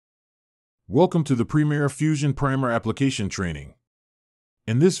Welcome to the Premier Fusion Primer application training.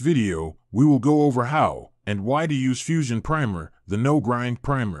 In this video, we will go over how and why to use Fusion Primer, the no-grind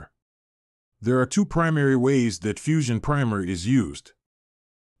primer. There are two primary ways that Fusion Primer is used.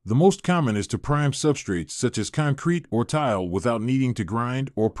 The most common is to prime substrates such as concrete or tile without needing to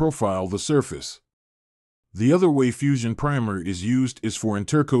grind or profile the surface. The other way Fusion Primer is used is for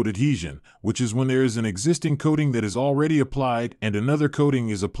intercoat adhesion, which is when there is an existing coating that is already applied and another coating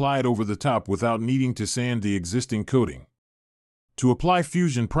is applied over the top without needing to sand the existing coating. To apply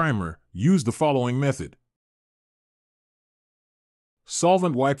Fusion Primer, use the following method.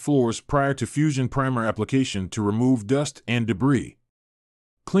 Solvent wipe floors prior to Fusion Primer application to remove dust and debris.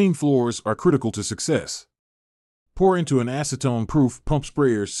 Clean floors are critical to success. Pour into an acetone-proof pump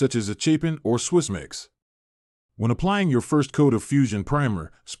sprayer such as a Chapin or Swissmix. When applying your first coat of Fusion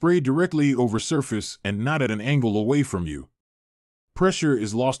Primer, spray directly over surface and not at an angle away from you. Pressure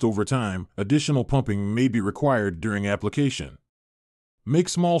is lost over time. Additional pumping may be required during application. Make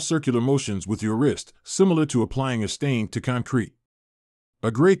small circular motions with your wrist, similar to applying a stain to concrete.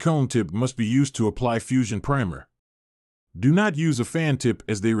 A gray cone tip must be used to apply Fusion Primer. Do not use a fan tip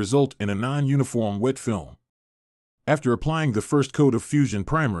as they result in a non-uniform wet film. After applying the first coat of Fusion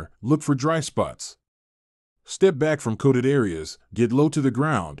Primer, look for dry spots. Step back from coated areas, get low to the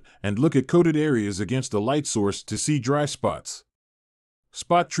ground, and look at coated areas against a light source to see dry spots.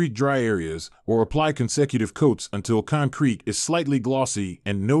 Spot treat dry areas, or apply consecutive coats until concrete is slightly glossy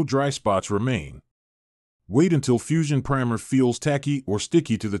and no dry spots remain. Wait until Fusion Primer feels tacky or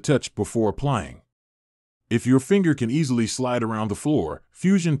sticky to the touch before applying. If your finger can easily slide around the floor,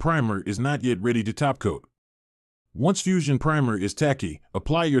 Fusion Primer is not yet ready to topcoat. Once Fusion Primer is tacky,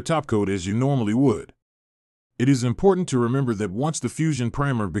 apply your topcoat as you normally would. It is important to remember that once the Fusion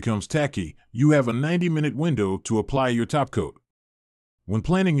Primer becomes tacky, you have a 90-minute window to apply your topcoat. When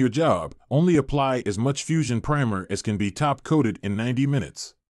planning your job, only apply as much Fusion Primer as can be top-coated in 90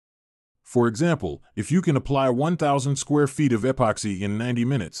 minutes. For example, if you can apply 1,000 square feet of epoxy in 90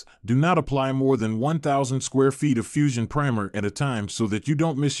 minutes, do not apply more than 1,000 square feet of Fusion Primer at a time so that you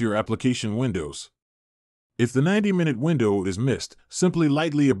don't miss your application windows. If the 90-minute window is missed, simply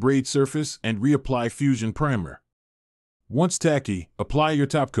lightly abrade surface and reapply Fusion Primer. Once tacky, apply your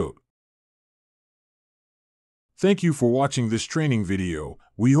topcoat. Thank you for watching this training video.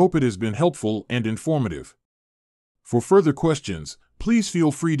 We hope it has been helpful and informative. For further questions, please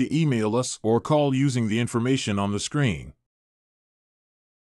feel free to email us or call using the information on the screen.